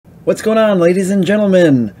What's going on, ladies and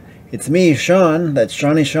gentlemen? It's me, Sean, that's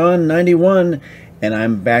Shawnee Sean 91, and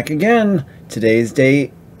I'm back again. Today's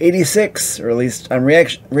day 86, or at least I'm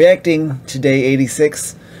reacting to day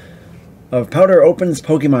 86 of Powder Opens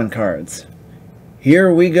Pokemon cards.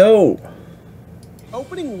 Here we go.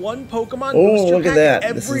 Opening one Pokemon booster look at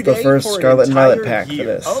that. This is the first Scarlet and Violet pack for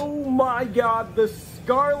this. Oh my god, the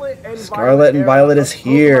Scarlet and Violet is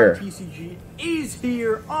here. TCG is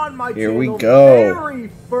here on my here channel. We go.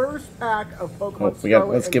 Very first pack of Pokemon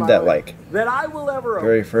Let's give that like. That I will ever open.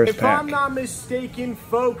 Very first if pack. I'm not mistaken,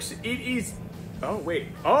 folks, it is... Oh, wait.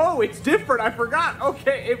 Oh, it's different. I forgot.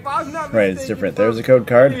 Okay, if I'm not mistaken, right, it's different. There's a code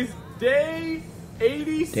card. It is day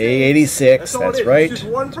 86. Day 86, that's right. Just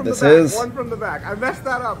one from this the back, is one from the back. I messed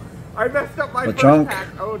that up. I messed up my Lechonk, first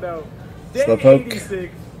pack. Oh no. Day Slowpoke,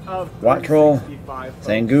 86 of Wattrel,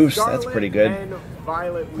 Zangoose, that's pretty good.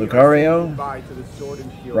 Lucario,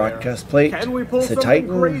 Rock Chest Plate, Titan.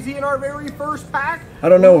 Crazy in our very first pack? I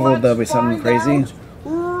don't know if there'll be something crazy.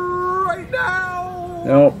 Right now.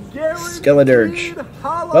 Nope. Skeledirge.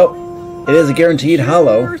 Oh, it is a guaranteed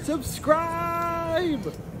holo.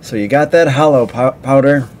 Subscribe. So you got that holo,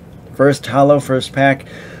 Powder. First holo, first pack.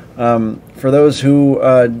 For those who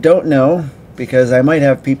don't know, because I might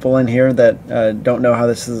have people in here that don't know how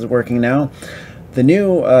this is working now, the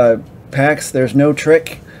new packs, there's no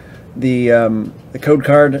trick. The code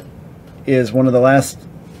card is one of the last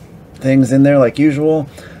things in there, like usual.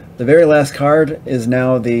 The very last card is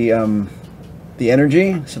now the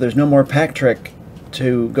energy, so there's no more pack trick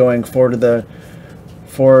to going forward to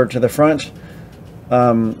the front.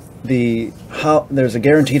 There's a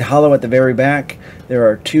guaranteed holo at the very back. There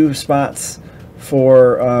are 2 spots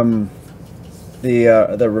for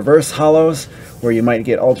the reverse holos, where you might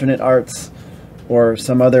get alternate arts or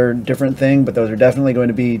some other different thing, but those are definitely going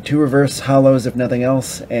to be 2 reverse holos if nothing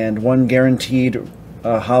else, and 1 guaranteed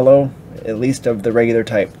holo, at least of the regular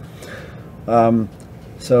type.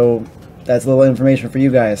 So that's a little information for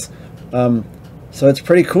you guys. So it's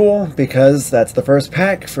pretty cool because that's the first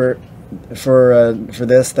pack for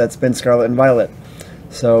this that's been Scarlet and Violet.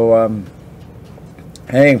 So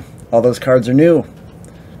hey, all those cards are new.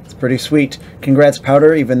 It's pretty sweet. Congrats,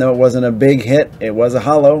 Powder. Even though it wasn't a big hit, it was a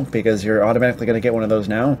holo, because you're automatically going to get one of those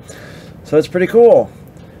now. So it's pretty cool.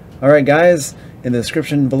 Alright guys, in the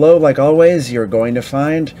description below, like always, you're going to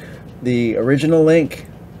find the original link.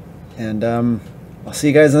 And I'll see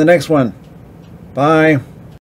you guys in the next one. Bye.